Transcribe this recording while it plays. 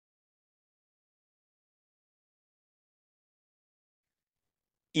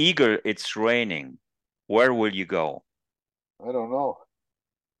Eager, it's raining. Where will you go? I don't know.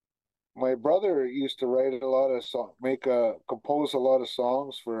 My brother used to write a lot of song, compose a lot of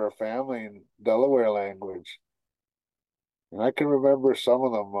songs for our family in Delaware language, and I can remember some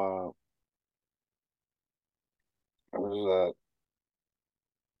of them. It was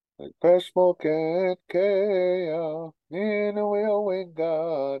like Peshmoket Kea, Nina will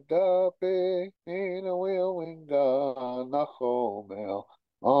winga dape, Nina will winga nachomel,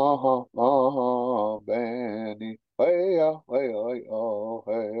 Benny, hey,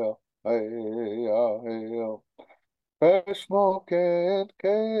 Peshmoket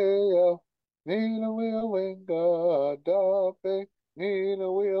Kea, Nina will winga dape,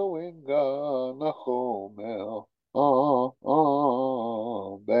 Nina will winga nachomel.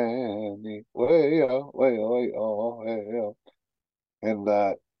 Benny, way, oh, hey, oh. And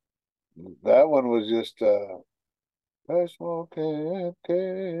that one was just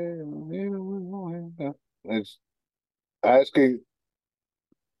it's asking,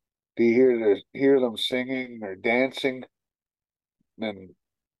 do you hear them singing or dancing? And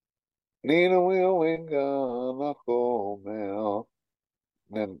Nina will wing on home now.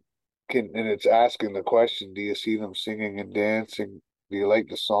 And and it's asking the question, do you see them singing and dancing? Do you like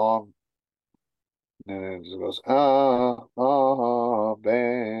the song? And it just goes,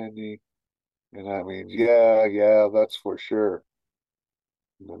 Benny. And that means, yeah, that's for sure.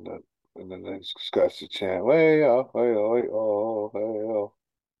 And then it's got to chant, way, oh, hey, oh.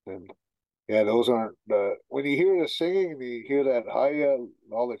 And yeah, those aren't, when you hear the singing and you hear that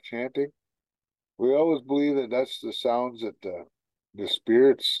all the chanting, we always believe that that's the sounds that the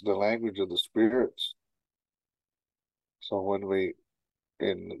spirits, the language of the spirits. So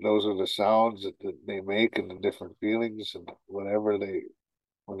and those are the sounds that they make and the different feelings and when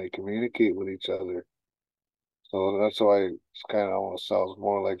they communicate with each other. So that's why it's kind of almost sounds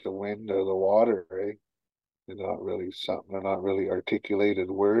more like the wind or the water, right? They're not really something. They're not really articulated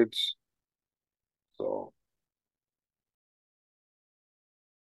words. So